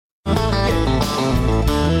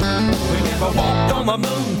never walked on the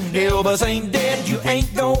moon. Elvis ain't dead, you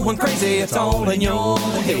ain't going crazy. It's all in your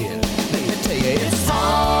head. Let me tell you, it's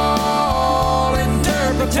all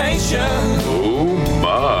interpretation. Oh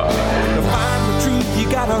my. To find the truth,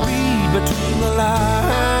 you gotta read between the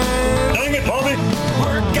lines. Dang it, Bobby.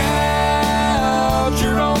 Work out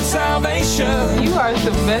your own salvation. You are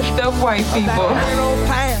the best of white people. That narrow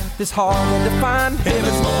path is hard to find.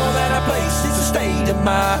 Heaven's more than a place, it's a state of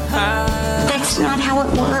mind. That's not how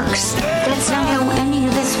it works. That's not how any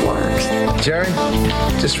of this works. Jerry,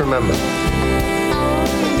 just remember,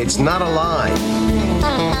 it's not a lie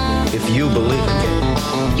if you believe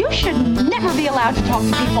it. You should never be allowed to talk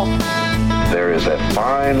to people. There is a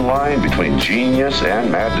fine line between genius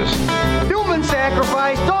and madness. Human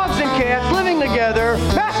sacrifice, dogs and cats living together,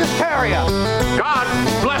 mass hysteria. God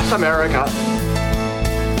bless America.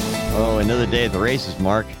 Oh, another day at the races,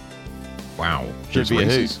 Mark. Wow. Should be a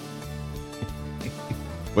hoot.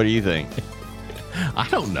 What do you think? I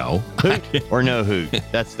don't know. Hoot or no hoot?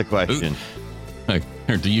 That's the question.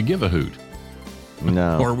 Or do you give a hoot?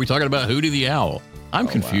 No. Or are we talking about Hootie the Owl? I'm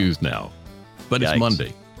confused now. But Yikes. it's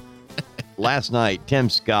Monday. Last night, Tim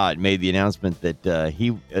Scott made the announcement that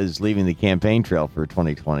he is leaving the campaign trail for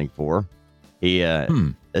 2024.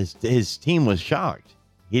 His team was shocked.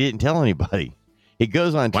 He didn't tell anybody. He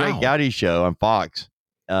goes on Trey Gowdy's show on Fox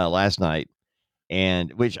last night,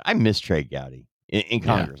 and which I miss Trey Gowdy in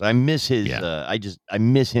Congress. Yeah. I miss his. I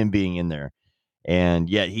miss him being in there, and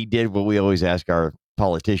yet he did what we always ask our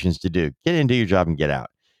politicians to do: get in, do your job, and get out.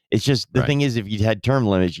 It's just the thing is, if you had term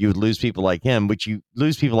limits, you would lose people like him, which you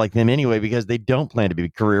lose people like them anyway because they don't plan to be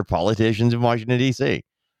career politicians in Washington, D.C.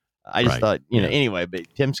 I just thought, anyway,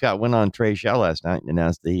 but Tim Scott went on Trey's show last night and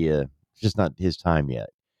announced that it's just not his time yet.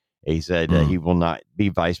 He said he will not be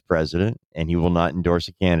vice president and he will not endorse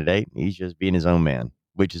a candidate. He's just being his own man,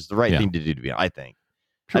 which is the right thing to do, to be honest, I think.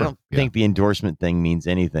 Sure. I don't think the endorsement thing means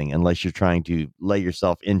anything unless you're trying to lay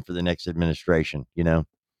yourself in for the next administration,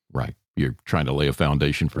 Right. You're trying to lay a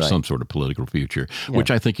foundation for some sort of political future,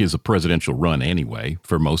 which I think is a presidential run anyway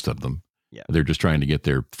for most of them. Yeah. They're just trying to get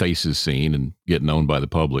their faces seen and get known by the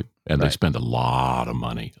public. And they spend a lot of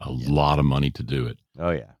money, lot of money to do it.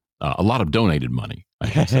 Oh, yeah. A lot of donated money, I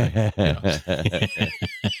should say.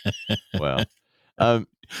 Well,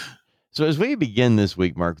 so as we begin this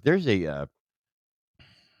week, Mark, there's an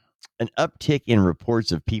uptick in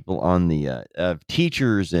reports of people on the of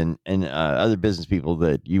teachers and other business people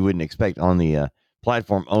that you wouldn't expect on the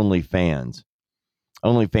platform OnlyFans.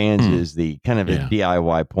 OnlyFans is the kind of a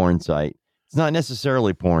DIY porn site. It's not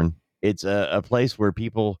necessarily porn. It's a place where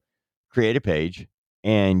people create a page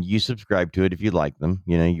and you subscribe to it if you like them.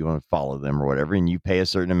 You want to follow them or whatever, and you pay a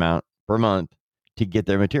certain amount per month to get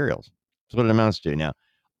their materials. That's what it amounts to. Now,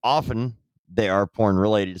 often they are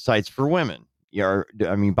porn-related sites for women.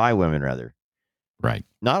 By women, rather. Right.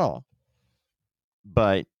 Not all.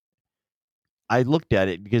 But I looked at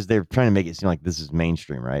it because they're trying to make it seem like this is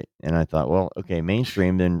mainstream, right? And I thought, well, okay,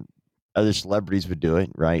 mainstream, then other celebrities would do it,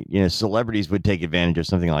 right? Celebrities would take advantage of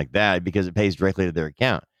something like that because it pays directly to their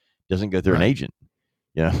account. It doesn't go through an agent.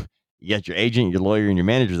 You got your agent, your lawyer, and your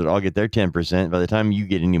managers that all get their 10%. By the time you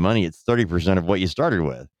get any money, it's 30% of what you started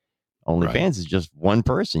with. OnlyFans is just one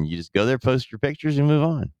person. You just go there, post your pictures, and move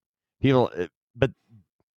on. People... But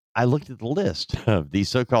I looked at the list of these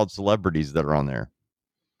so-called celebrities that are on there.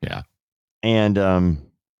 Yeah. And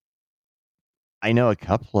I know a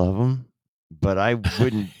couple of them, but I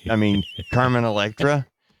wouldn't. Carmen Electra.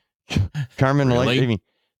 Electra.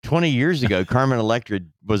 20 years ago, Carmen Electra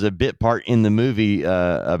was a bit part in the movie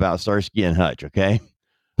about Starsky and Hutch. Okay.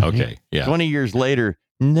 Okay. Yeah. 20 years later,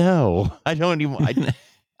 no, I don't even.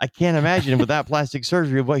 I can't imagine without plastic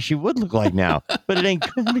surgery what she would look like now. But it ain't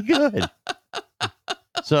gonna be good.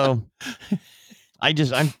 So I'm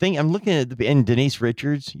looking at and Denise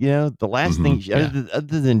Richards, the last thing,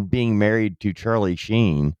 other than being married to Charlie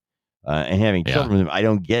Sheen and having children with him, I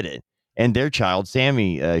don't get it. And their child,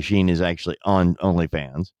 Sammy Sheen, is actually on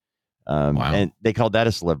OnlyFans. And they called that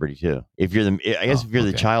a celebrity too. If you're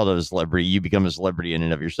the child of a celebrity, you become a celebrity in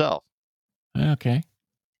and of yourself. Okay.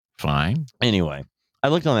 Fine. Anyway, I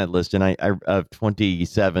looked on that list and I of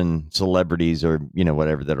 27 celebrities or,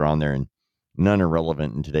 whatever that are on there, and none are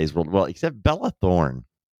relevant in today's world. Well, except Bella Thorne,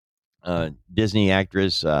 Disney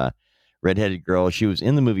actress, redheaded girl. She was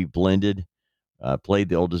in the movie Blended, played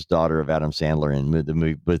the oldest daughter of Adam Sandler in the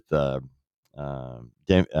movie with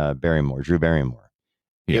Barrymore, Drew Barrymore.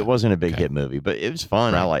 Yeah. It wasn't a big hit movie, but it was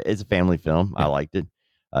fun. Right. It's a family film. Yeah. I liked it.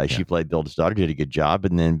 She played the oldest daughter, did a good job,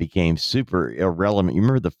 and then became super irrelevant. You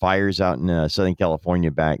remember the fires out in Southern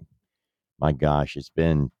California back? My gosh, it's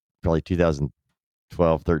been probably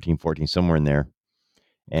 2012, 13, 14, somewhere in there.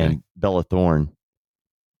 And Bella Thorne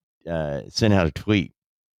sent out a tweet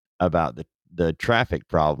about the traffic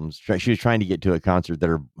problems. She was trying to get to a concert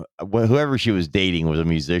that whoever she was dating was a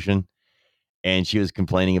musician, and she was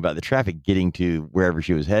complaining about the traffic getting to wherever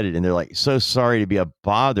she was headed. And they're like, so sorry to be a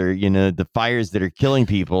bother, the fires that are killing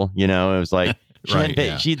people, it was like, and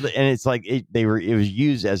it's like, it was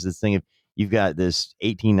used as this thing of, you've got this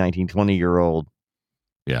 18, 19, 20-year-old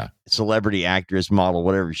celebrity actress, model,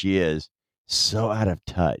 whatever she is, so out of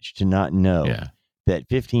touch to not know that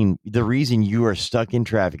the reason you are stuck in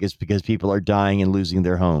traffic is because people are dying and losing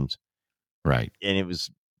their homes. Right. And it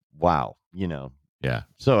was, wow, Yeah.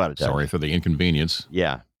 So out of touch. Sorry for the inconvenience.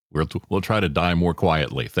 Yeah. We'll try to die more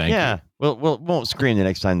quietly. Thank you. Yeah. We'll won't scream the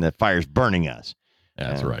next time the fire's burning us.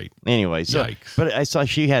 That's right. Anyway, so, Yikes. but I saw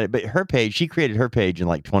she had it, but she created her page in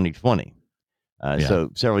like 2020.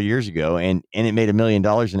 So several years ago, and it made $1 million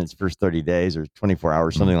in its first 30 days or 24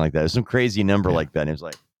 hours, something like that. Some crazy number like that. And it was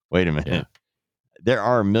like, wait a minute. Yeah. There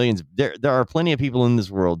are millions. There are plenty of people in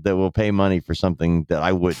this world that will pay money for something that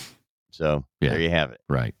I wouldn't. So there you have it.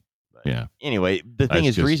 Right. But anyway, the thing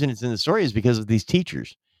is, the reason it's in the story is because of these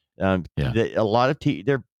teachers. A lot of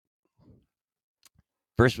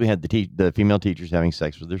first we had the female teachers having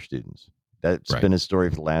sex with their students. That's been a story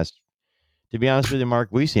for the last. To be honest with you, Mark,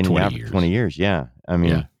 we've seen it now for 20 years. Yeah. I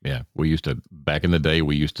mean, we used to, back in the day,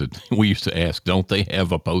 we used to ask, don't they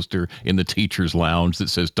have a poster in the teacher's lounge that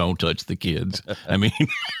says, don't touch the kids? I mean,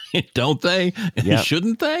 don't they? Yep.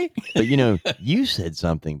 Shouldn't they? But you said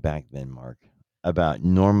something back then, Mark, about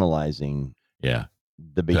normalizing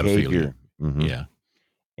the behavior. Mm-hmm. Yeah.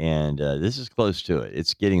 And this is close to it.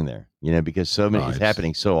 It's getting there, because so many, it's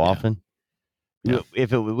happening so often. Yeah.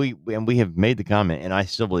 We have made the comment, and I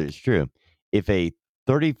still believe it's true. If a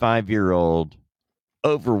 35-year-old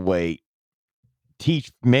overweight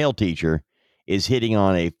male teacher is hitting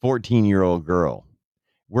on a 14-year-old girl,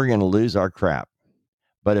 we're going to lose our crap.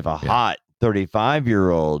 But if a hot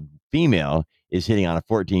 35-year-old female is hitting on a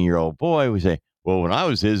 14-year-old boy, we say, well, when I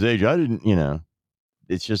was his age, I didn't,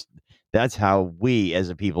 it's just, that's how we as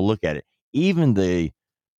a people look at it. Even the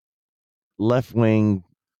left-wing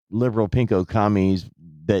liberal pinko commies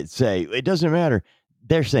that say it doesn't matter,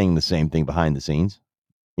 they're saying the same thing behind the scenes,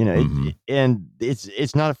 and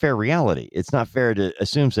it's not a fair reality. It's not fair to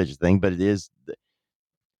assume such a thing, but it is.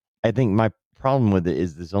 I think my problem with it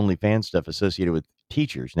is this OnlyFans stuff associated with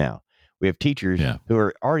teachers. Now we have teachers who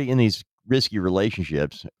are already in these risky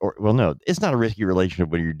relationships, no, it's not a risky relationship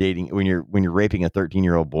when you're dating, when you're raping a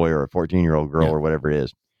 13-year-old boy or a 14-year-old girl or whatever it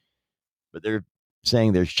is. But they're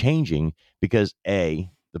saying there's changing because the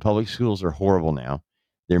public schools are horrible now.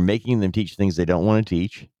 They're making them teach things they don't want to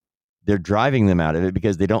teach. They're driving them out of it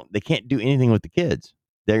because they can't do anything with the kids.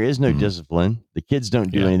 There is no discipline. The kids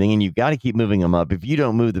don't do anything, and you've got to keep moving them up. If you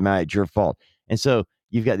don't move them out, it's your fault. And so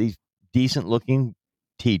you've got these decent looking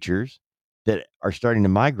teachers that are starting to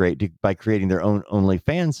migrate by creating their own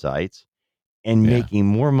OnlyFans sites and making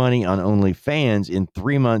more money on OnlyFans in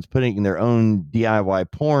 3 months, putting their own DIY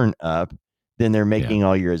porn up than they're making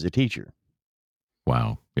all year as a teacher.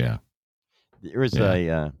 Wow. Yeah. There was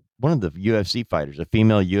one of the UFC fighters, a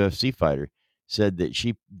female UFC fighter, said that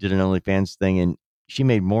she did an OnlyFans thing and she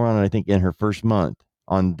made more on it, I think, in her first month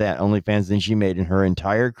on that OnlyFans than she made in her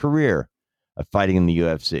entire career of fighting in the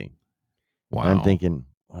UFC. Wow. And I'm thinking,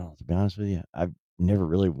 well, to be honest with you, I've never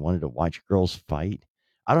really wanted to watch girls fight.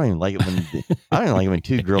 I don't even like it when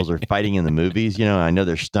two girls are fighting in the movies. I know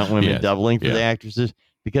there's stunt women doubling for the actresses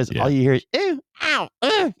because all you hear is ooh, ow,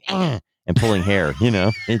 and pulling hair.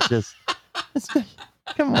 It's just.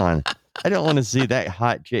 Come on. I don't want to see that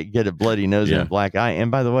hot chick get a bloody nose and a black eye. And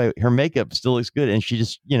by the way, her makeup still looks good. And she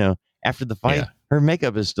just, after the fight, her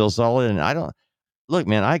makeup is still solid. And look,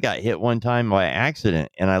 man, I got hit one time by accident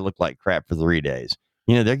and I looked like crap for 3 days.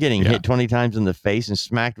 They're getting hit 20 times in the face and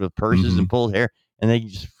smacked with purses and pulled hair, and they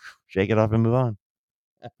just shake it off and move on.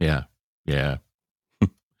 Yeah. Yeah.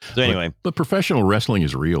 So anyway. But professional wrestling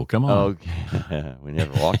is real. Come on. Okay. We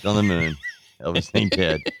never walked on the moon. Elvis ain't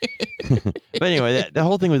dead. But anyway, the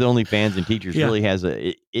whole thing with OnlyFans and teachers really has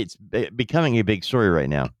it's becoming a big story right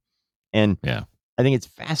now. And I think it's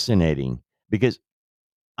fascinating because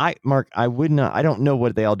I don't know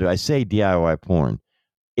what they all do. I say DIY porn.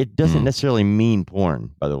 It doesn't necessarily mean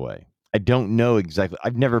porn, by the way. I don't know exactly.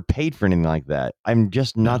 I've never paid for anything like that. I'm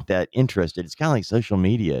just not that interested. It's kind of like social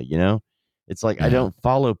media, It's like I don't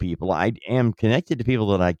follow people. I am connected to people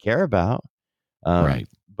that I care about. Right.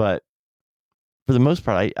 But for the most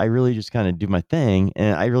part, I really just kind of do my thing,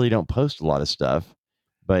 and I really don't post a lot of stuff.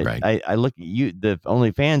 But I look at you. The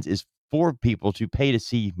OnlyFans is for people to pay to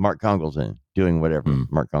see Mark Congleton doing whatever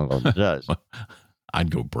Mark Congleton does.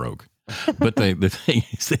 I'd go broke. But the thing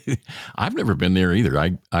is, I've never been there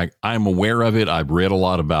either. I'm aware of it. I've read a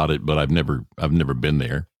lot about it, but I've never been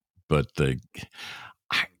there. But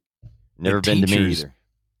never been to me either.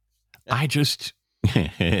 I just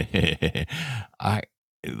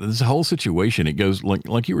this whole situation, it goes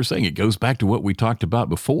like you were saying, it goes back to what we talked about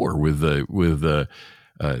before with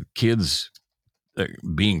kids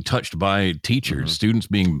being touched by teachers, students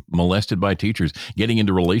being molested by teachers, getting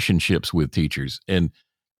into relationships with teachers, and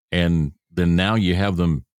then now you have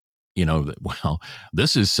them, well,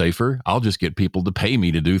 this is safer. I'll just get people to pay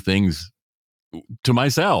me to do things to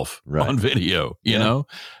myself on video, you know,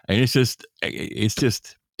 and it's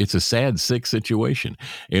a sad, sick situation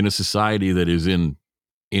in a society that is in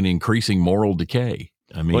increasing moral decay.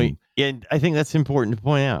 I mean, and I think that's important to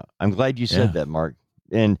point out. I'm glad you said that, Mark.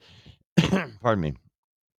 And pardon me.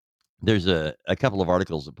 There's a couple of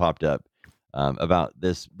articles that popped up about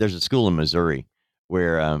this. There's a school in Missouri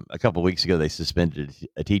where a couple of weeks ago they suspended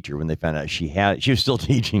a teacher when they found out she was still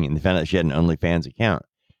teaching, and they found out she had an OnlyFans account,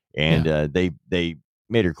 and they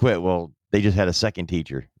made her quit. Well, they just had a second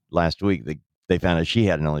teacher last week. They found out she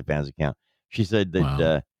had an OnlyFans account. She said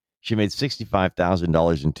that she made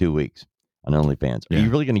 $65,000 in 2 weeks on OnlyFans. Are you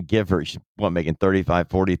really going to give her? She's making $35,000,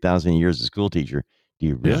 $40,000 a year as a school teacher? Do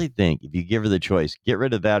you really think if you give her the choice, get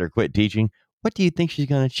rid of that or quit teaching, what do you think she's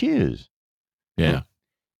going to choose? Yeah.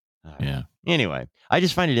 Anyway, I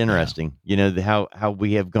just find it interesting, how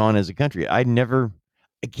we have gone as a country. I don't want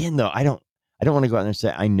to go out there and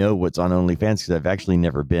say I know what's on OnlyFans because I've actually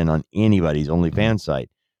never been on anybody's OnlyFans site.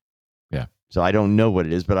 Yeah. So I don't know what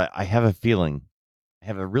it is, but I have a feeling, I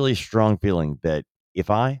have a really strong feeling that if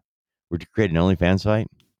I were to create an OnlyFans site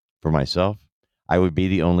for myself, I would be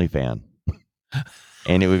the only fan.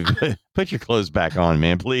 And it would put your clothes back on,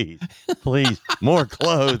 man. Please, more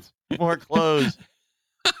clothes.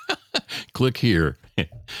 Click here.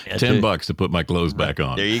 $10 to put my clothes back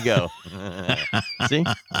on. There you go. See,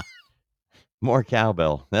 more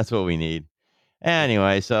cowbell. That's what we need.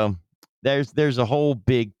 Anyway, so there's a whole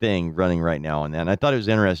big thing running right now on that. And I thought it was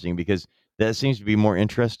interesting because that seems to be more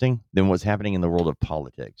interesting than what's happening in the world of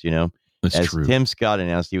politics. That's true. Tim Scott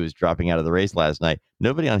announced he was dropping out of the race last night,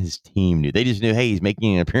 nobody on his team knew. They just knew, hey, he's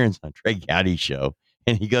making an appearance on Trey Gowdy's show.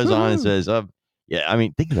 And he goes on and says,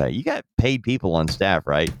 think about it. You got paid people on staff,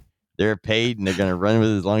 right? They're paid and they're going to run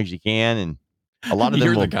with it as long as you can. And a lot of them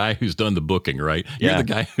You're the guy who's done the booking, right? You're the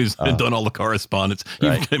guy who's done all the correspondence.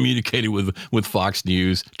 You've communicated with Fox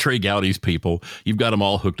News, Trey Gowdy's people. You've got them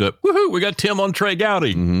all hooked up. Woohoo! We got Tim on Trey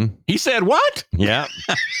Gowdy. Mm-hmm. He said what? Yeah.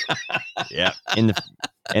 Yeah.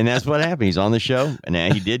 And that's what happened. He's on the show, and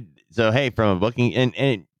he did. So, hey, from a booking,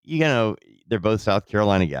 and they're both South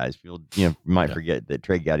Carolina guys. People, might forget that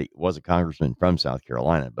Trey Gowdy was a congressman from South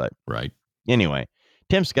Carolina, but anyway,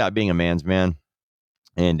 Tim Scott being a man's man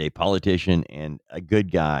and a politician and a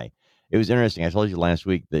good guy. It was interesting. I told you last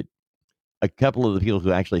week that a couple of the people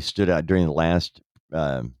who actually stood out during the last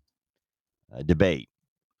debate,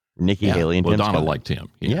 Nikki Haley and Tim Donna Scott. liked him.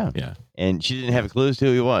 Yeah. And she didn't have a clue as to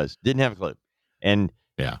who he was. Didn't have a clue. And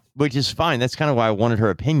which is fine. That's kind of why I wanted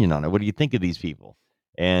her opinion on it. What do you think of these people?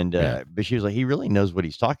 And but she was like, he really knows what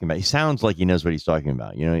he's talking about. He sounds like he knows what he's talking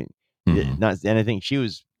about. And I think she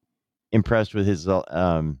was impressed with his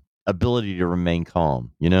ability to remain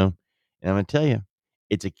calm. And I'm going to tell you,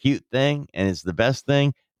 it's a cute thing and it's the best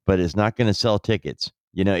thing, but it's not going to sell tickets.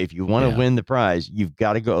 If you want to win the prize, you've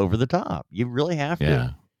got to go over the top. You really have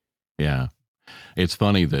to. Yeah. It's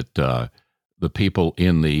funny that the people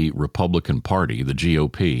in the Republican Party, the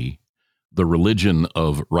GOP, the religion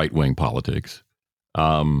of right-wing politics,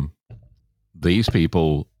 these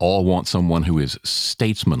people all want someone who is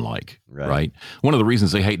statesmanlike, right? One of the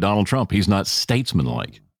reasons they hate Donald Trump, he's not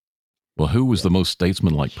statesmanlike. Well, who was the most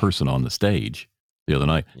statesmanlike person on the stage the other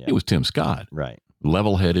night? It was Tim Scott. Right.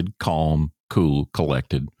 Level-headed, calm, cool,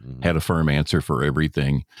 collected, had a firm answer for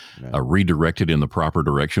everything, redirected in the proper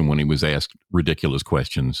direction when he was asked ridiculous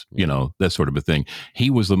questions, that sort of a thing.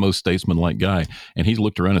 He was the most statesmanlike guy, and he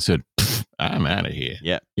looked around and said, I'm out of here.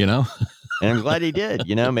 Yeah. And I'm glad he did.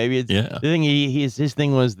 Maybe it's the thing. His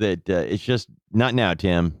thing was that it's just not now,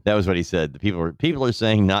 Tim. That was what he said. The people are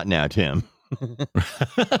saying not now, Tim. Well,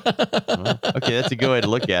 okay, that's a good way to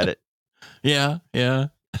look at it. Yeah.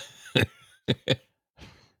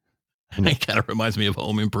 It kind of reminds me of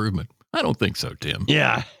Home Improvement. I don't think so, Tim.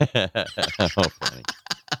 Yeah. Funny.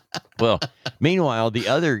 Well, meanwhile, the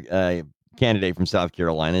other candidate from South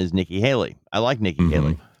Carolina is Nikki Haley. I like Nikki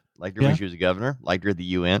Haley. Liked her when she was a governor. Liked her at the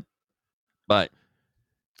UN. But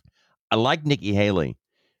I like Nikki Haley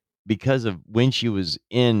because of when she was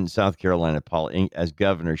in South Carolina as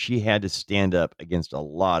governor, she had to stand up against a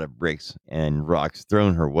lot of bricks and rocks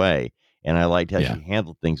thrown her way. and I liked how she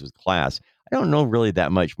handled things with class. I don't know really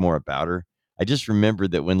that much more about her. I just remember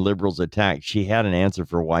that when liberals attacked, she had an answer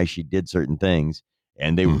for why she did certain things,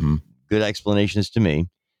 and they were good explanations to me.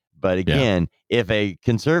 But again, if a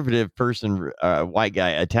conservative person, white guy,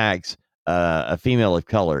 attacks a female of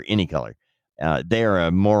color, any color, they are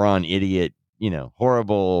a moron, idiot,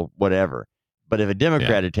 horrible, whatever. But if a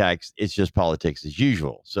Democrat attacks, it's just politics as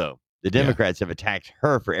usual. So the Democrats have attacked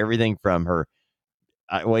her for everything from her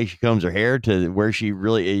way she combs her hair to where she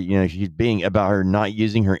really, she's being about her not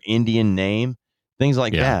using her Indian name, things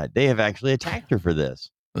like that. They have actually attacked her for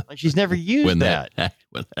this. Like she's never used that.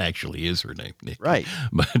 When that actually is her name, Nick. Right.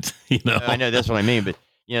 But, I know that's what I mean, but,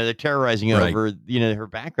 they're terrorizing over, her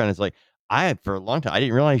background. It's like, for a long time, I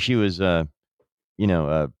didn't realize she was, a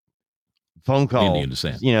phone call, Indian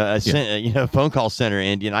descent. Phone call center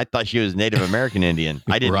Indian. I thought she was Native American Indian.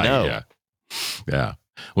 I didn't know. Yeah.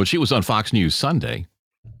 Well, she was on Fox News Sunday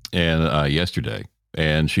and yesterday,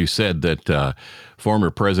 and she said that former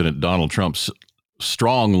President Donald Trump's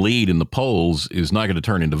strong lead in the polls is not going to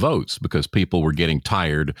turn into votes because people were getting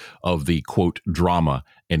tired of the, quote, drama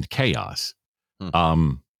and chaos.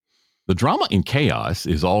 The drama and chaos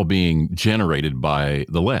is all being generated by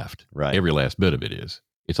the left. Right. Every last bit of it is.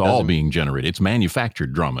 It's all being generated. It's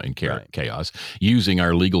manufactured drama and chaos using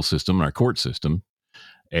our legal system, our court system.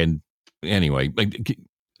 And anyway,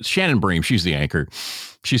 Shannon Bream, she's the anchor.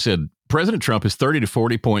 She said, President Trump is 30 to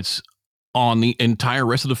 40 points on the entire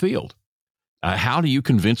rest of the field. How do you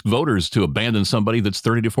convince voters to abandon somebody that's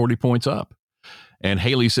 30 to 40 points up? And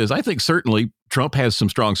Haley says, I think certainly Trump has some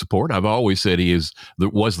strong support. I've always said he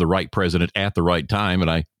was the right president at the right time,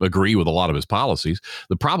 and I agree with a lot of his policies.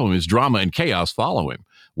 The problem is drama and chaos follow him.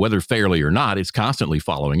 Whether fairly or not, it's constantly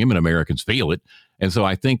following him, and Americans feel it. And so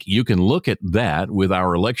I think you can look at that with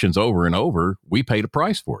our elections over and over. We paid a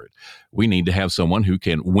price for it. We need to have someone who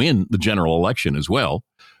can win the general election as well.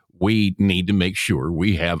 We need to make sure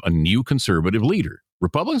we have a new conservative leader.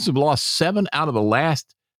 Republicans have lost 7 out of the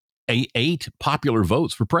last 8 popular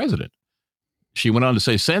votes for president. She went on to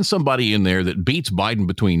say, send somebody in there that beats Biden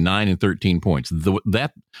between 9 and 13 points.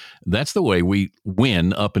 That's the way we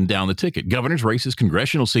win up and down the ticket. Governor's races,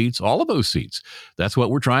 congressional seats, all of those seats. That's what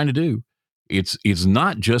we're trying to do. It's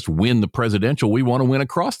not just win the presidential. We want to win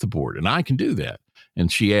across the board, and I can do that. And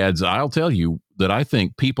she adds, I'll tell you that I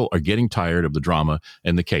think people are getting tired of the drama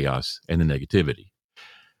and the chaos and the negativity.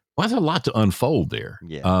 Well, that's a lot to unfold there.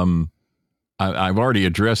 Yeah. I've already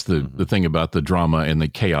addressed the thing about the drama and the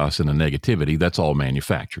chaos and the negativity. That's all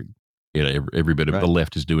manufactured. Every bit of the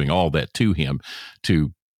left is doing all that to him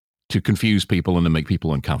to confuse people and to make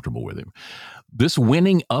people uncomfortable with him. This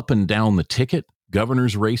winning up and down the ticket,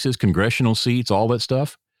 governor's races, congressional seats, all that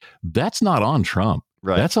stuff, that's not on Trump.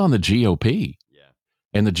 Right. That's on the GOP. Yeah.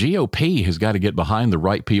 And the GOP has got to get behind the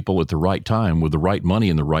right people at the right time with the right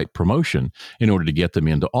money and the right promotion in order to get them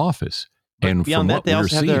into office. And beyond that, they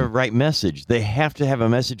also have seeing, the right message. They have to have a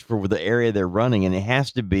message for the area they're running, and it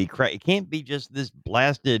has to be. It can't be just this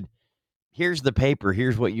blasted. Here's the paper.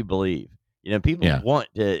 Here's what you believe. People want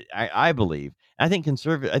to. I believe. I think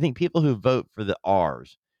conservative. I think people who vote for the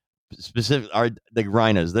R's, specific are the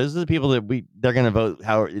rhinos. Those are the people that they're going to vote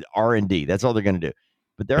how R and D. That's all they're going to do.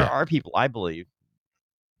 But there are people, I believe,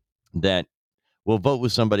 that will vote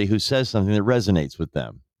with somebody who says something that resonates with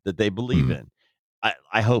them, that they believe in.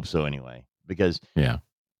 I hope so anyway. Because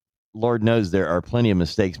Lord knows there are plenty of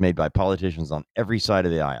mistakes made by politicians on every side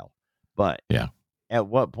of the aisle. But at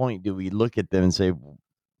what point do we look at them and say,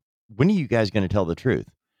 when are you guys going to tell the truth?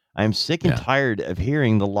 I'm sick and tired of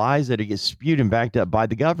hearing the lies that get spewed and backed up by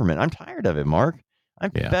the government. I'm tired of it, Mark.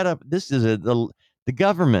 I'm fed up. This is the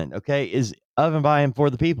government, is of and by and for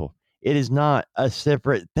the people. It is not a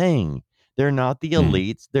separate thing. They're not the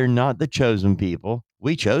elites. They're not the chosen people.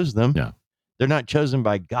 We chose them. Yeah. They're not chosen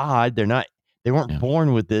by God. They weren't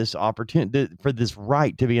born with this opportunity for this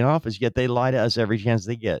right to be in office, yet they lie to us every chance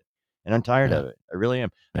they get. And I'm tired of it. I really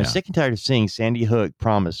am. I'm sick and tired of seeing Sandy Hook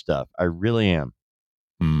promise stuff. I really am.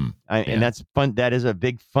 And that's fun. That is a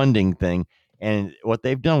big funding thing. And what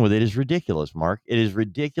they've done with it is ridiculous, Mark. It is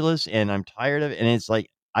ridiculous. And I'm tired of it. And it's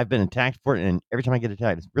like, I've been attacked for it. And every time I get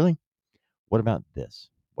attacked, it's really, what about this?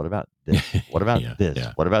 What about this? What about this?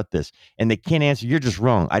 Yeah. What about this? And they can't answer. You're just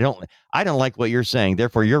wrong. I don't like what you're saying.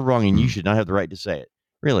 Therefore, you're wrong, and you should not have the right to say it.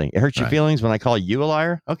 Really, it hurts your feelings when I call you a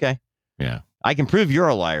liar. Okay. Yeah. I can prove you're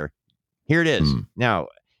a liar. Here it is. Now,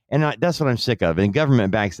 and that's what I'm sick of. And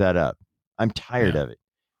government backs that up. I'm tired of it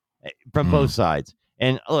from both sides.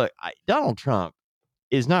 And look, Donald Trump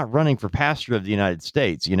is not running for pastor of the United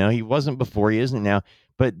States. He wasn't before. He isn't now.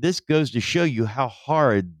 But this goes to show you how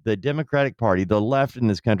hard the Democratic Party, the left in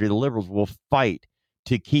this country, the liberals will fight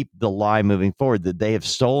to keep the lie moving forward that they have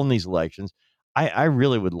stolen these elections. I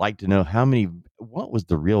really would like to know what was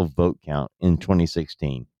the real vote count in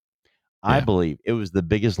 2016? I believe it was the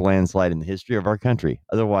biggest landslide in the history of our country.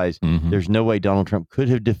 Otherwise, there's no way Donald Trump could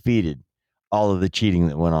have defeated all of the cheating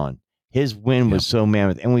that went on. His win was so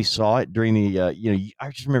mammoth. And we saw it during the, I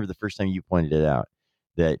just remember the first time you pointed it out,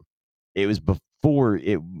 that it was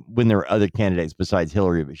when there were other candidates besides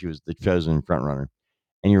Hillary, but she was the chosen front runner.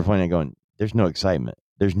 And you were pointing out going, there's no excitement.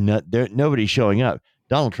 Nobody's showing up.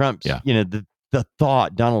 Donald Trump's, the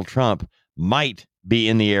thought Donald Trump might be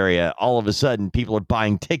in the area. All of a sudden, people are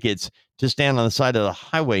buying tickets to stand on the side of the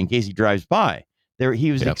highway in case he drives by.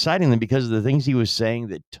 He was exciting them because of the things he was saying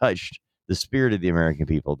that touched the spirit of the American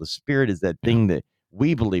people. The spirit is that thing that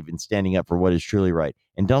we believe in, standing up for what is truly right.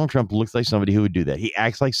 And Donald Trump looks like somebody who would do that. He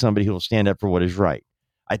acts like somebody who will stand up for what is right.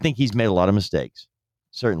 I think he's made a lot of mistakes.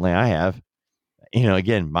 Certainly I have.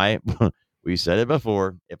 Again, we said it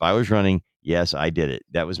before. If I was running, yes, I did it.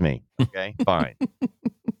 That was me. Okay, fine.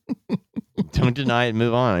 Don't deny it.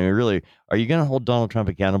 Move on. I mean, really, are you going to hold Donald Trump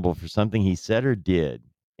accountable for something he said or did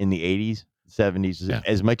in the 80s, 70s,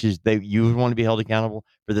 as much as you would want to be held accountable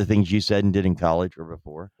for the things you said and did in college or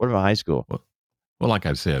before? What about high school? Well, like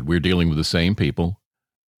I said, we're dealing with the same people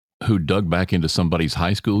who dug back into somebody's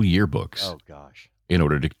high school yearbooks. Oh, gosh. In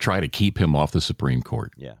order to try to keep him off the Supreme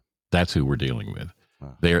Court. Yeah. That's who we're dealing with.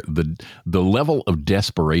 Wow. The level of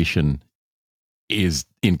desperation is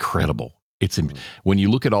incredible. When you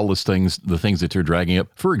look at all the things that they're dragging up,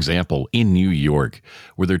 for example, in New York,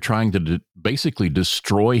 where they're trying to basically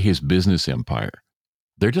destroy his business empire.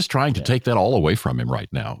 They're just trying to take that all away from him right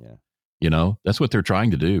now. Yeah. That's what they're trying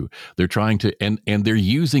to do. They're trying to, and they're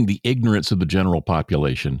using the ignorance of the general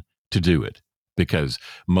population to do it. Because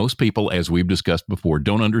most people, as we've discussed before,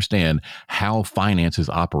 don't understand how finances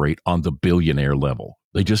operate on the billionaire level.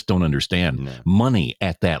 They just don't understand money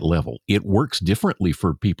at that level. It works differently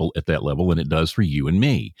for people at that level than it does for you and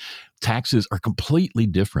me. Taxes are completely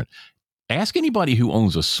different. Ask anybody who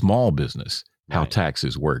owns a small business how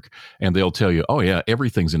taxes work, and they'll tell you, oh, yeah,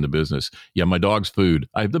 everything's in the business. Yeah, my dog's food,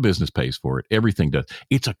 the business pays for it. Everything does.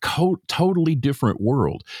 It's a totally different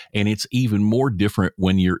world, and it's even more different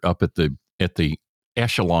when you're up at the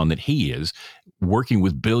echelon that he is, working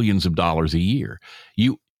with billions of dollars a year.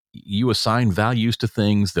 You assign values to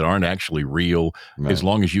things that aren't actually real, as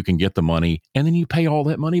long as you can get the money, and then you pay all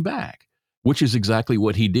that money back, which is exactly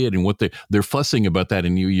what he did. And what they're fussing about that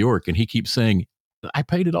in New York. And he keeps saying, I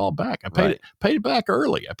paid it all back. I paid it back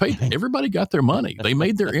early. Everybody got their money. They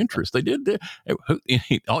made their interest. They did.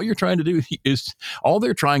 All they're trying to do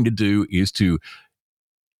is to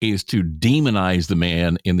demonize the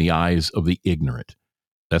man in the eyes of the ignorant.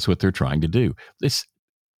 That's what they're trying to do. This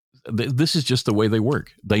is just the way they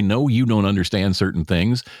work. They know you don't understand certain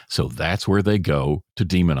things, so that's where they go to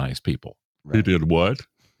demonize people. Right. He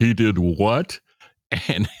did what?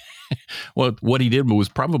 And what he did was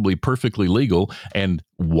probably perfectly legal and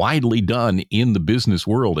widely done in the business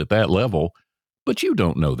world at that level, but you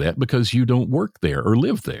don't know that because you don't work there or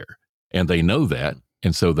live there, and they know that,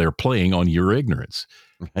 and so they're playing on your ignorance.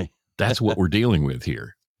 Right. That's what we're dealing with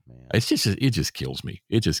here. Man. It just kills me.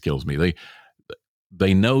 It just kills me.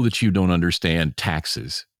 They know that you don't understand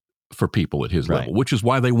taxes for people at his level, which is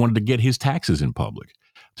why they wanted to get his taxes in public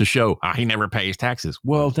to show he never pays taxes.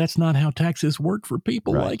 Well, that's not how taxes work for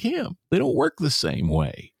people like him. They don't work the same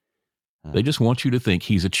way. They just want you to think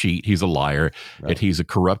he's a cheat, he's a liar, that he's a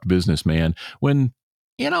corrupt businessman, when,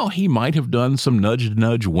 he might have done some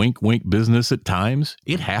nudge, wink, wink business at times.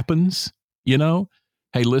 It happens,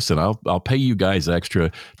 Hey, listen, I'll pay you guys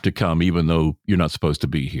extra to come, even though you're not supposed to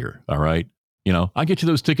be here. All right. I'll get you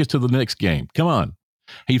those tickets to the next game. Come on.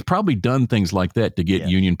 He's probably done things like that to get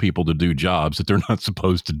union people to do jobs that they're not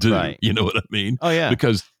supposed to do. Right. You know what I mean? Oh, yeah.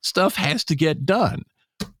 Because stuff has to get done,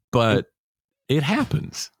 but it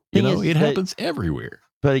happens. It happens everywhere.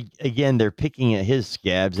 But again, they're picking at his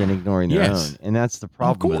scabs and ignoring their own. And that's the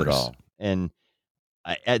problem with it all. And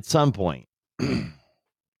at some point,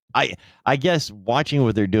 I guess watching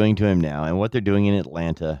what they're doing to him now and what they're doing in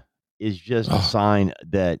Atlanta is just a sign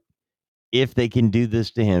that if they can do this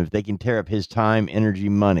to him, if they can tear up his time, energy,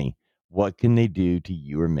 money, what can they do to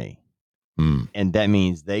you or me? And that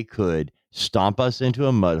means they could stomp us into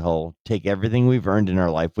a mud hole, take everything we've earned in our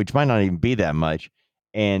life, which might not even be that much,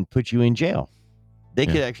 and put you in jail. They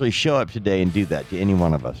could actually show up today and do that to any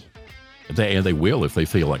one of us. They will if they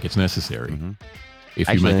feel like it's necessary. Mm-hmm. If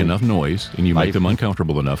you make enough noise and you make them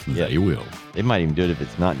uncomfortable enough, they will. They might even do it if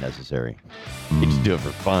it's not necessary. They just do it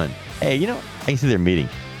for fun. Hey, I can see their meeting.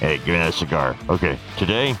 Hey, give me that cigar. Okay,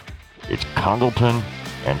 today it's Congleton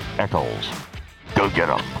and Eccles. Go get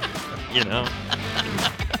them.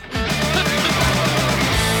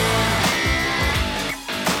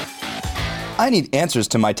 I need answers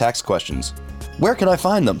to my tax questions. Where can I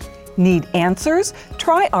find them? Need answers?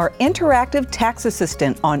 Try our interactive tax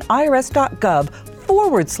assistant on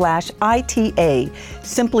irs.gov/ITA.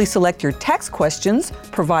 Simply select your tax questions,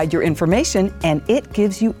 provide your information, and it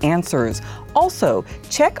gives you answers. Also,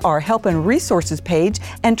 check our Help and Resources page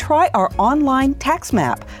and try our online tax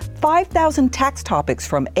map. 5,000 tax topics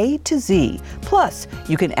from A to Z. Plus,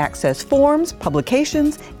 you can access forms,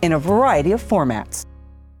 publications in a variety of formats.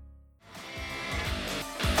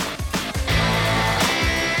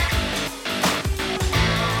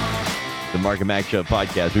 The Mark and Mack Show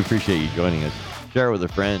podcast. We appreciate you joining us. Share it with a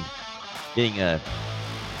friend.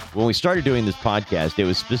 When we started doing this podcast, it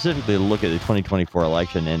was specifically to look at the 2024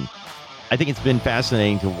 election, and I think it's been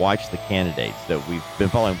fascinating to watch the candidates that we've been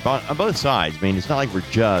following on both sides. I mean, it's not like we're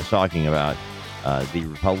just talking about the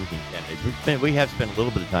Republican candidates. We have spent a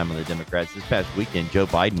little bit of time on the Democrats. This past weekend, Joe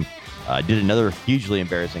Biden did another hugely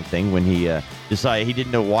embarrassing thing when he decided he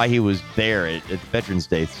didn't know why he was there at the Veterans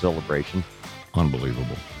Day celebration.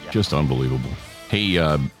 Unbelievable. Yeah. Just unbelievable.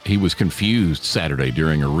 He was confused Saturday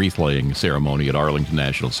during a wreath-laying ceremony at Arlington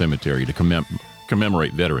National Cemetery to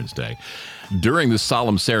commemorate Veterans Day. During the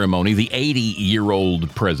solemn ceremony, the 80-year-old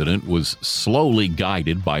president was slowly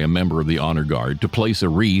guided by a member of the honor guard to place a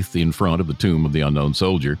wreath in front of the tomb of the unknown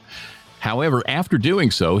soldier. However, after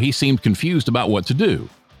doing so, he seemed confused about what to do.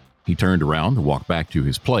 He turned around to walk back to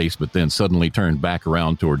his place, but then suddenly turned back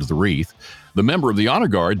around towards the wreath. The member of the honor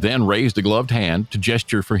guard then raised a gloved hand to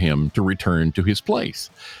gesture for him to return to his place.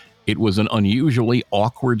 It was an unusually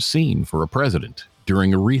awkward scene for a president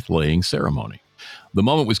during a wreath-laying ceremony. The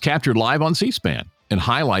moment was captured live on C-SPAN and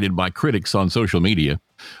highlighted by critics on social media.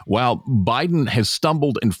 While Biden has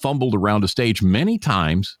stumbled and fumbled around a stage many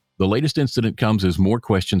times, the latest incident comes as more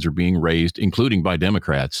questions are being raised, including by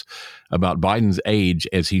Democrats, about Biden's age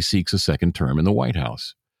as he seeks a second term in the White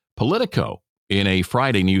House. Politico, in a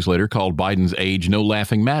Friday newsletter called Biden's Age No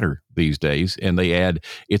Laughing Matter these days, and they add,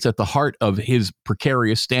 it's at the heart of his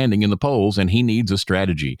precarious standing in the polls, and he needs a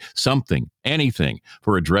strategy, something, anything,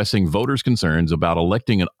 for addressing voters' concerns about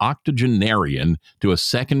electing an octogenarian to a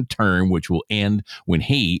second term, which will end when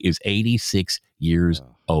he is 86 years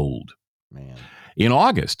old. Man. In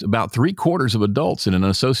August, about 3/4 of adults in an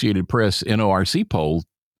Associated Press NORC poll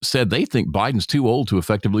said they think Biden's too old to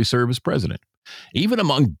effectively serve as president. Even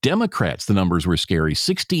among Democrats, the numbers were scary.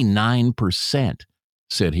 69%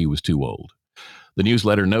 said he was too old. The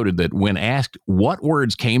newsletter noted that when asked what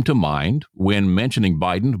words came to mind when mentioning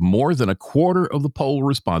Biden, more than 1/4 of the poll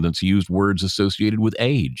respondents used words associated with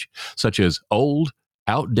age, such as old,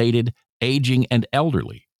 outdated, aging, and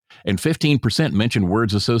elderly. And 15% mentioned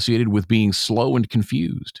words associated with being slow and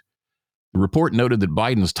confused. The report noted that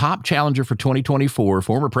Biden's top challenger for 2024,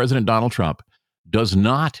 former President Donald Trump, does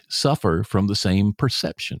not suffer from the same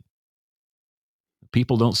perception.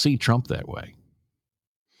 People don't see Trump that way.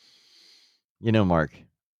 You know, Mark,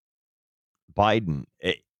 Biden,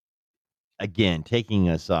 again, taking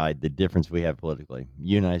aside the difference we have politically,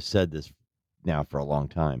 you and I said this now for a long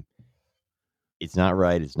time. It's not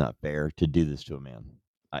right. It's not fair to do this to a man.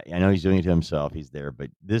 I know he's doing it to himself. He's there, but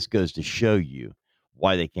this goes to show you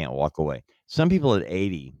why they can't walk away. Some people at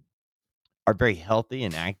 80 are very healthy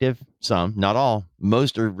and active. Some, not all.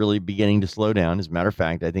 Most are really beginning to slow down. As a matter of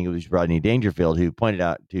fact, I think it was Rodney Dangerfield who pointed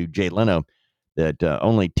out to Jay Leno that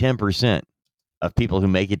only 10% of people who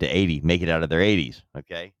make it to 80 make it out of their 80s.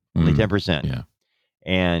 Okay. Only 10%. Yeah.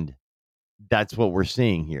 And that's what we're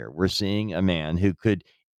seeing here. We're seeing a man who could,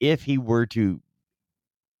 if he was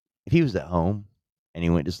at home and he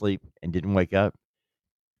went to sleep and didn't wake up,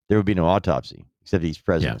 there would be no autopsy, except he's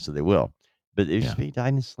president, so they will. But he died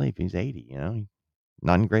in his sleep. He's 80,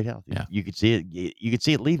 not in great health. Yeah. You could see it. You could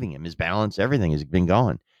see it leaving him. His balance, everything has been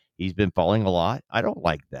gone. He's been falling a lot. I don't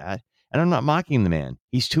like that. And I'm not mocking the man.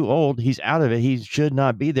 He's too old. He's out of it. He should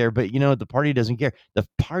not be there. But, the party doesn't care. The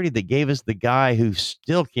party that gave us the guy who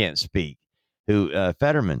still can't speak,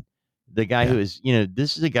 Fetterman, the guy who is,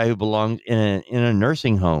 this is a guy who belongs in a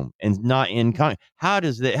nursing home and not in How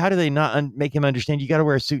do they not make him understand? You got to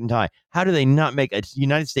wear a suit and tie. How do they not make a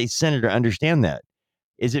United States senator understand that?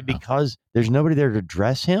 Is it because there's nobody there to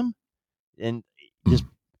dress him? And just,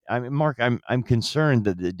 Mark, I'm concerned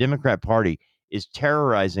that the Democrat Party is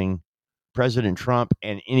terrorizing President Trump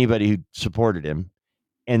and anybody who supported him,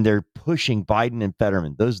 and they're pushing Biden and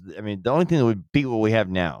Fetterman. The only thing that would beat what we have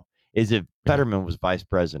now is if Fetterman was vice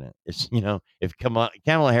president. It's, if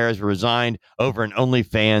Kamala Harris resigned over an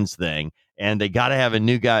OnlyFans thing and they got to have a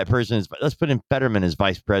new person, let's put in Fetterman as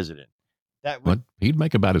vice president. But he'd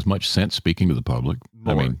make about as much sense speaking to the public.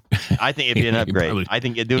 More. I think it'd be an upgrade. I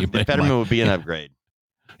think Fetterman would be an upgrade.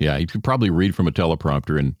 Yeah, he could probably read from a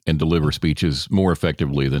teleprompter and deliver speeches more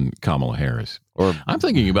effectively than Kamala Harris. Or I'm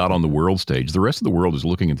thinking about on the world stage. The rest of the world is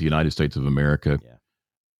looking at the United States of America,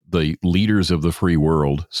 the leaders of the free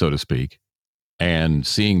world, so to speak, and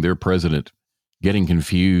seeing their president getting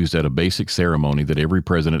confused at a basic ceremony that every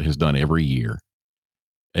president has done every year.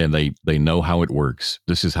 And they know how it works.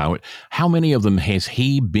 This is how many of them has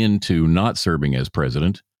he been to not serving as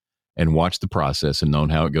president and watched the process and known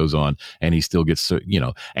how it goes on, and he still gets,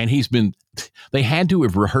 and they had to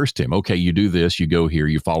have rehearsed him. Okay, you do this, you go here,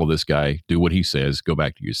 you follow this guy, do what he says, go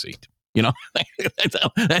back to your seat.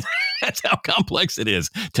 That's how complex it is.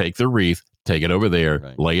 Take the wreath, take it over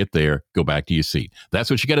there, lay it there, go back to your seat. That's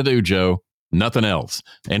what you got to do, Joe. Nothing else.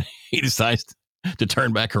 And he decides to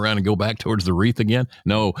turn back around and go back towards the wreath again.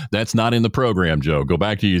 No, that's not in the program, Joe. Go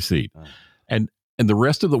back to your seat. And the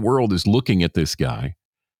rest of the world is looking at this guy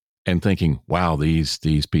and thinking, wow, these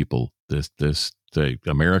people,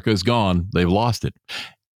 America's gone. They've lost it.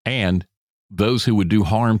 And those who would do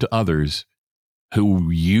harm to others,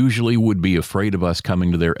 who usually would be afraid of us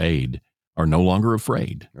coming to their aid, are no longer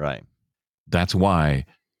afraid. Right. That's why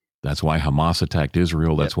Hamas attacked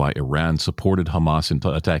Israel. That's why Iran supported Hamas in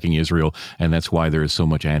attacking Israel. And that's why there is so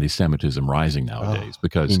much anti-Semitism rising nowadays,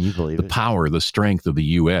 because the power, the strength of the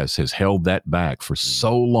U.S. has held that back for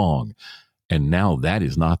so long. And now that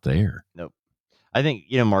is not there. Nope. I think,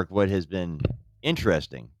 Mark, what has been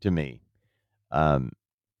interesting to me,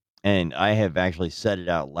 and I have actually said it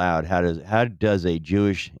out loud, how does a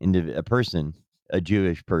Jewish person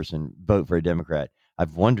vote for a Democrat?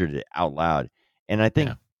 I've wondered it out loud. And I think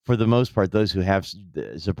for the most part, those who have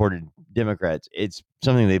supported Democrats, it's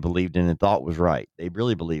something they believed in and thought was right. They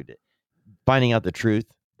really believed it. Finding out the truth,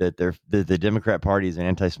 that the Democrat Party is an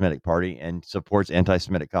anti-Semitic party and supports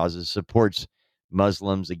anti-Semitic causes, supports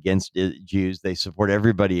Muslims against Jews. They support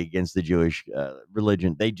everybody against the Jewish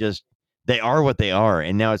religion. They are what they are,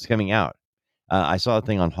 and now it's coming out. I saw a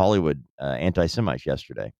thing on Hollywood anti-Semites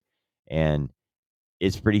yesterday, and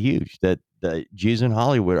it's pretty huge that the Jews in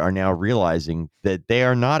Hollywood are now realizing that they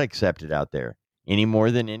are not accepted out there any more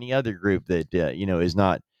than any other group that is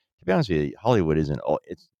not. To be honest with you, Hollywood isn't.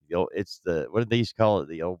 It's the, what did they used to call it?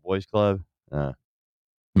 The old boys club.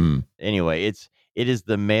 Anyway, it is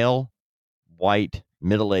the male white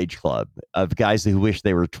middle-aged club of guys who wish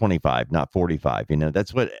they were 25, not 45.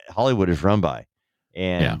 That's what Hollywood is run by.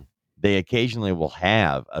 And they occasionally will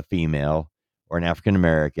have a female or an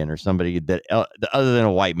African-American or somebody that other than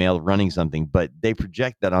a white male running something, but they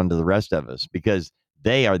project that onto the rest of us because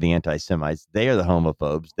they are the anti-Semites. They are the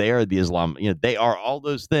homophobes. They are the Islam. They are all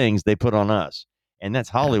those things they put on us. And that's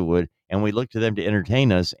Hollywood. And we look to them to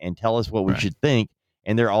entertain us and tell us what we should think.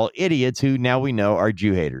 And they're all idiots who now we know are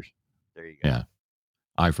Jew haters. There you go. Yeah.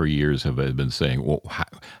 I, for years, have been saying, well,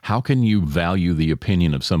 how can you value the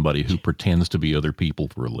opinion of somebody who pretends to be other people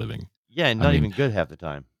for a living? Yeah, not even good half the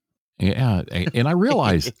time. Yeah. And I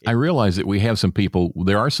realize that we have some people,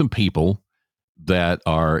 there are some people that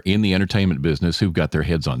are in the entertainment business who've got their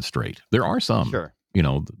heads on straight. There are some. Sure.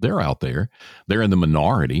 They're out there. They're in the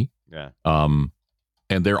minority. Yeah.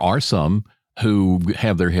 And there are some who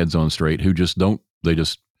have their heads on straight who just don't, they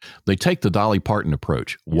take the Dolly Parton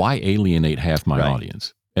approach. Why alienate half my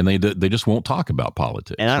audience? And they just won't talk about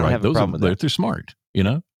politics. And I don't have a problem with that. They're smart,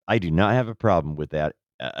 I do not have a problem with that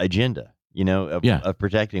agenda, of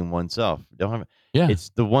protecting oneself. It's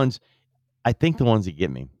the ones, I think the ones that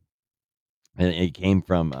get me. And it came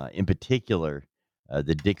from, in particular,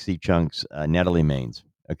 the Dixie Chunks, Natalie Maines.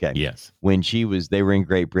 Okay. Yes. When they were in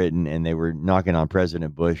Great Britain and they were knocking on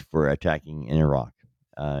President Bush for attacking in Iraq.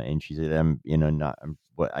 And she said,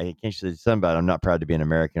 I can't say something about, I'm not proud to be an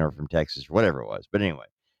American or from Texas or whatever it was. But anyway,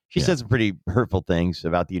 she said some pretty hurtful things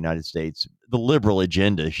about the United States, the liberal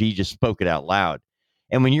agenda. She just spoke it out loud.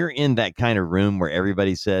 And when you're in that kind of room where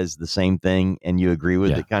everybody says the same thing and you agree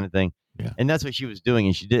with it kind of thing. Yeah. And that's what she was doing.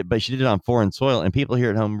 And she did it on foreign soil. And people here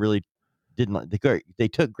at home really didn't, they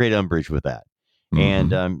took great umbrage with that.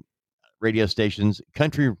 Mm-hmm. And radio stations,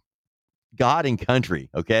 God and country,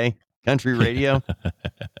 okay? Country radio,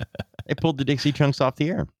 they pulled the Dixie Chunks off the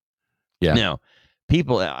air. Yeah. Now,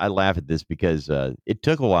 people, I laugh at this because it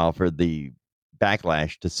took a while for the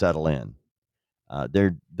backlash to settle in.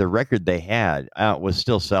 The record they had was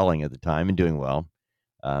still selling at the time and doing well.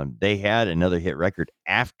 They had another hit record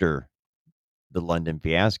after the London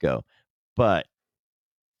fiasco, but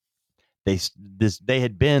they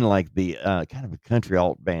had been like the kind of a country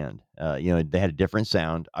alt band. They had a different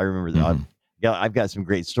sound. I remember that. I've got some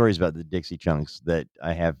great stories about the Dixie Chunks that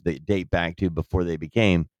I have that date back to before they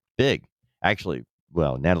became big. Actually,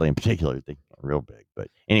 well, Natalie in particular, they are real big. But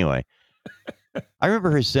anyway, I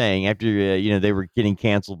remember her saying after, they were getting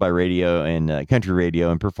canceled by radio and country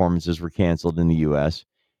radio and performances were canceled in the U.S.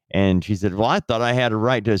 And she said, well, I thought I had a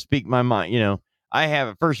right to speak my mind. I have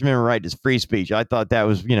a First Amendment right to free speech. I thought that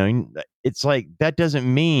was, it's like that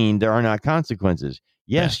doesn't mean there are not consequences.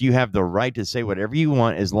 Yes, you have the right to say whatever you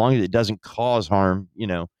want as long as it doesn't cause harm,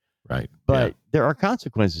 Right. But there are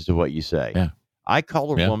consequences to what you say. Yeah. I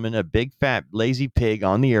called a woman a big, fat, lazy pig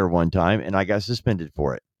on the air one time, and I got suspended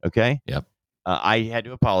for it. Okay? Yep. I had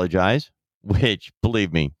to apologize, which,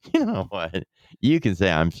 believe me, you know what? You can say,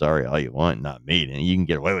 I'm sorry all you want, not me. And you can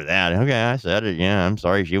get away with that. Okay, I said it. Yeah, I'm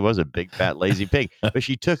sorry. She was a big, fat, lazy pig. But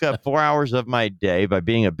she took up 4 hours of my day by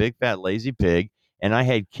being a big, fat, lazy pig. And I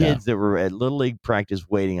had kids that were at Little League practice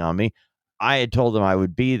waiting on me. I had told them I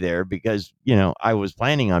would be there because, I was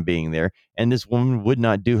planning on being there. And this woman would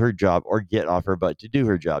not do her job or get off her butt to do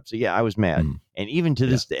her job. So, yeah, I was mad. And even to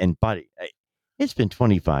this day, and buddy, it's been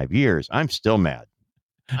 25 years. I'm still mad.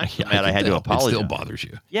 I'm still mad I had to apologize. It still bothers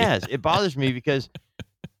you. Yes, it bothers me because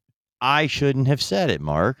I shouldn't have said it,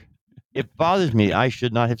 Mark. It bothers me. I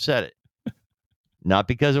should not have said it. Not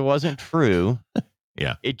because it wasn't true.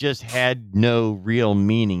 Yeah. It just had no real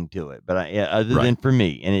meaning to it. But other than for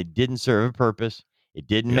me, and it didn't serve a purpose. It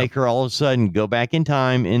didn't make her all of a sudden go back in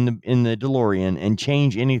time in the DeLorean and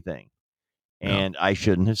change anything. And I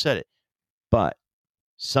shouldn't have said it. But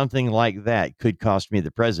something like that could cost me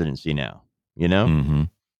the presidency now, Mm-hmm.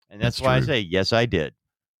 And that's why true. I say, yes, I did.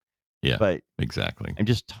 Yeah, but exactly. I'm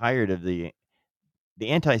just tired of the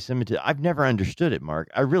anti-Semitism. I've never understood it, Mark.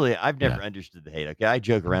 I've never understood the hate. Okay. I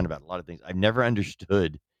joke around about a lot of things. I've never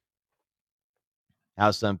understood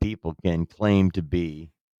how some people can claim to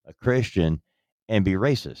be a Christian and be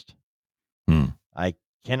racist. I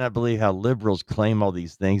cannot believe how liberals claim all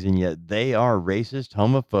these things, and yet they are racist,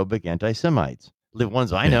 homophobic, anti-Semites. The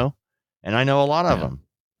ones I know, and I know a lot of them.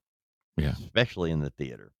 Yeah. Especially in the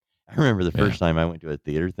theater. I remember the first time I went to a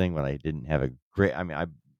theater thing when I didn't have I'm a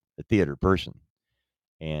theater person.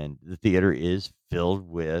 And the theater is filled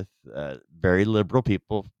with very liberal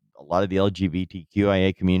people. A lot of the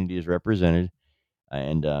LGBTQIA community is represented.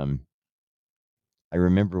 And I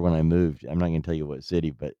remember when I moved, I'm not going to tell you what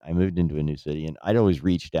city, but I moved into a new city, and I'd always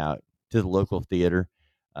reached out to the local theater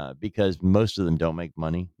because most of them don't make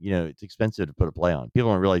money. It's expensive to put a play on.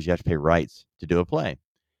 People don't realize you have to pay rights to do a play.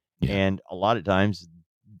 Yeah. And a lot of times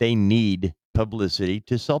they need publicity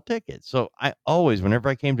to sell tickets. So I always, whenever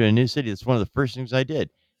I came to a new city, that's one of the first things I did.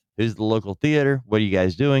 Who's the local theater? What are you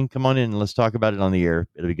guys doing? Come on in and let's talk about it on the air.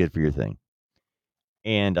 It'll be good for your thing.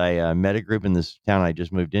 And I met a group in this town I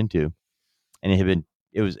just moved into, and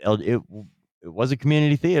it was a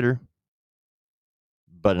community theater,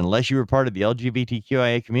 but unless you were part of the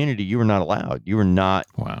LGBTQIA community, you were not allowed. You were not.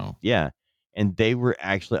 Wow. Yeah. And they were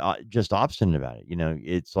actually just obstinate about it.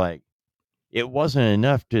 It's like, it wasn't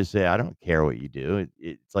enough to say, I don't care what you do.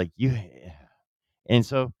 It's like and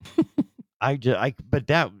so but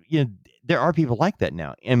that, there are people like that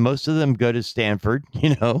now. And most of them go to Stanford,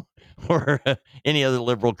 or any other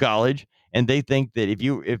liberal college. And they think that if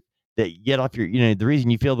you get off your, the reason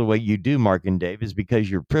you feel the way you do, Mark and Dave, is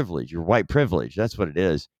because you're privileged, you're white privilege. That's what it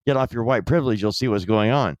is. Get off your white privilege. You'll see what's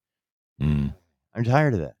going on. I'm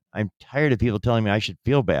tired of that. I'm tired of people telling me I should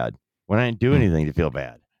feel bad when I didn't do anything to feel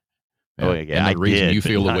bad. Yeah. Oh, yeah, and the reason you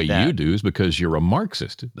feel the way you do is because you're a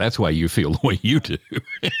Marxist. That's why you feel the way you do.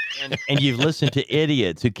 and you've listened to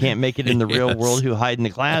idiots who can't make it in the real world who hide in the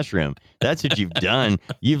classroom. That's what you've done.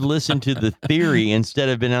 You've listened to the theory instead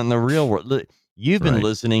of been out in the real world. You've been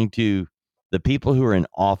listening to the people who are in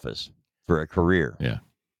office for a career. Yeah.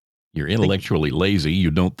 You're intellectually lazy.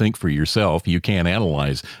 You don't think for yourself. You can't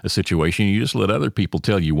analyze a situation. You just let other people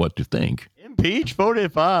tell you what to think. Impeach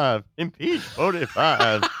 45. Impeach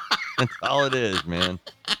 45. That's all it is, man.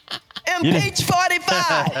 Impeach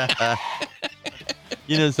 45.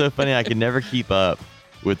 It's so funny. I can never keep up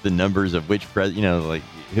with the numbers of which president, like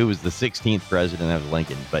who was the 16th president of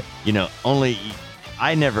Lincoln. But,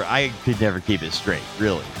 I could never keep it straight,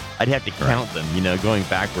 really. I'd have to count them, going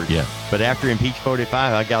backwards. Yeah. But after Impeach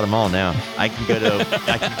 45, I got them all now. I can go to...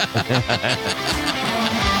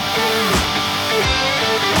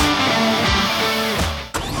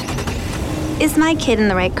 Is my kid in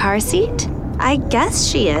the right car seat? I guess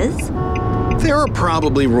she is. There are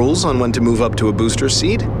probably rules on when to move up to a booster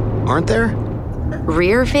seat, aren't there?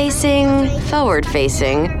 Rear-facing,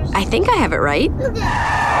 forward-facing. I think I have it right.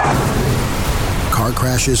 Car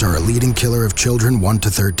crashes are a leading killer of children 1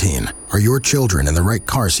 to 13. Are your children in the right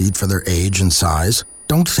car seat for their age and size?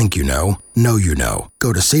 Don't think you know. Know you know.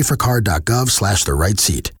 Go to safercar.gov/the right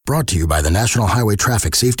seat. Brought to you by the National Highway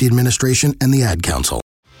Traffic Safety Administration and the Ad Council.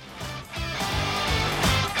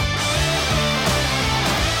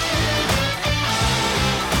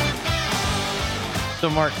 So,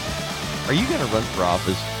 Mark, are you going to run for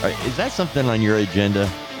office? Is that something on your agenda?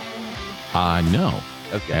 No.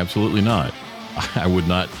 Okay. Absolutely not. I would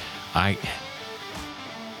not.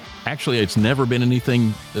 Actually, it's never been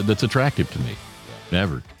anything that's attractive to me.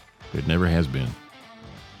 Never. It never has been.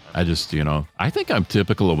 I just, I think I'm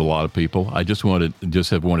typical of a lot of people. I just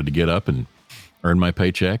have wanted to get up and earn my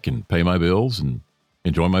paycheck and pay my bills and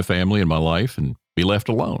enjoy my family and my life and be left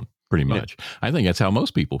alone, pretty much. Yeah. I think that's how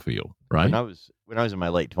most people feel, right? When I was in my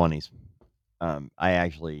late 20s, I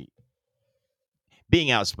actually,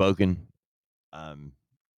 being outspoken,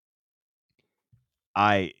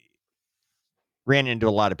 I ran into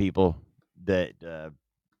a lot of people that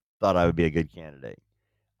thought I would be a good candidate.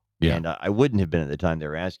 Yeah. And I wouldn't have been at the time they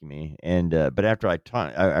were asking me. And but after I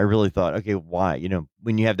taught, I really thought, okay, why?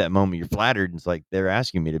 When you have that moment, you're flattered. And it's like they're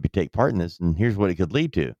asking me to take part in this, and here's what it could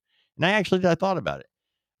lead to. And I thought about it.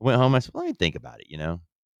 I went home. I said, let me think about it.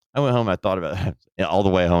 I went home. I thought about it all the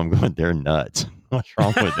way home. Going, they're nuts. What's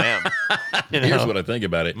wrong with them? Here's what I think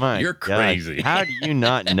about it. You're crazy. God, how do you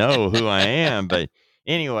not know who I am? But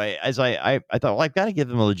anyway, as I thought, well, I've got to give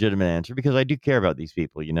them a legitimate answer because I do care about these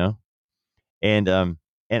people, And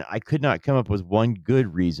I could not come up with one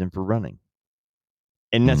good reason for running.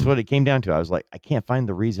 And that's what it came down to. I was like, I can't find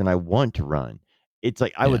the reason I want to run. It's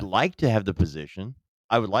like, I would like to have the position.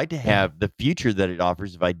 I would like to have the future that it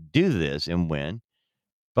offers if I do this and win.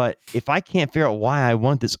 But if I can't figure out why I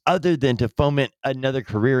want this other than to foment another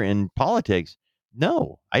career in politics,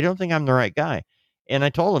 no, I don't think I'm the right guy. And I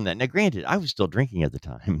told them that. Now, granted, I was still drinking at the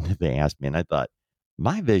time that they asked me. And I thought,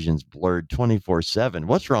 my vision's blurred 24/7.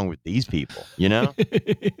 What's wrong with these people? So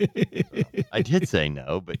I did say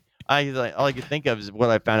no, but all I could think of is what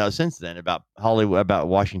I found out since then about Hollywood, about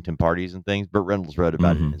Washington parties and things. Burt Reynolds wrote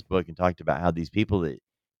about it in his book and talked about how these people that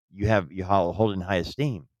you hold in high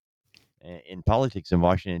esteem in politics in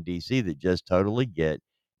Washington, D.C. that just totally get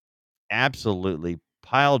absolutely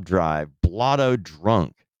pile drive, blotto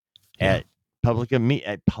drunk at public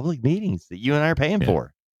meetings that you and I are paying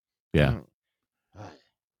for. Yeah.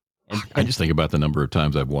 I just think about the number of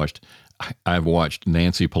times I've watched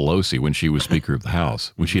Nancy Pelosi when she was Speaker of the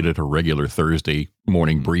House, when she did her regular Thursday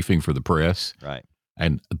morning briefing for the press. Right.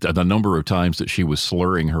 And the number of times that she was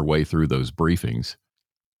slurring her way through those briefings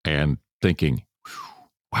and thinking,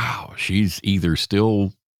 wow, she's either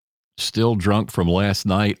still drunk from last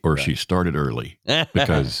night or she started early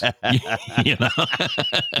because,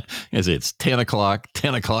 as it's 10 o'clock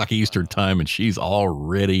Eastern time and she's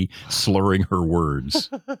already slurring her words.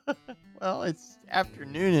 Well, it's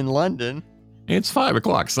afternoon in London. It's 5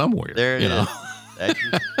 o'clock somewhere. There it is.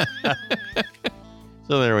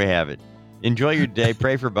 So there we have it. Enjoy your day.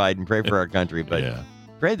 Pray for Biden. Pray for our country. But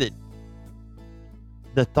pray that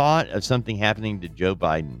the thought of something happening to Joe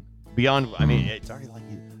Biden beyond, it's already like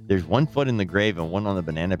there's one foot in the grave and one on the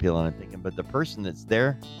banana peel. And I'm thinking, but the person that's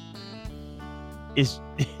there is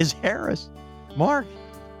Harris. Mark.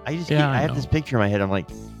 I have this picture in my head. I'm like,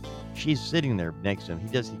 she's sitting there next to him. He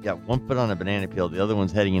got one foot on a banana peel. The other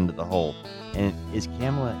one's heading into the hole. And is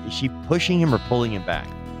she pushing him or pulling him back?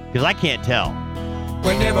 Because I can't tell.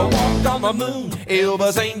 We never walked on the moon.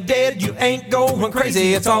 Elvis ain't dead. You ain't going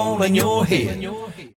crazy. It's all in your head.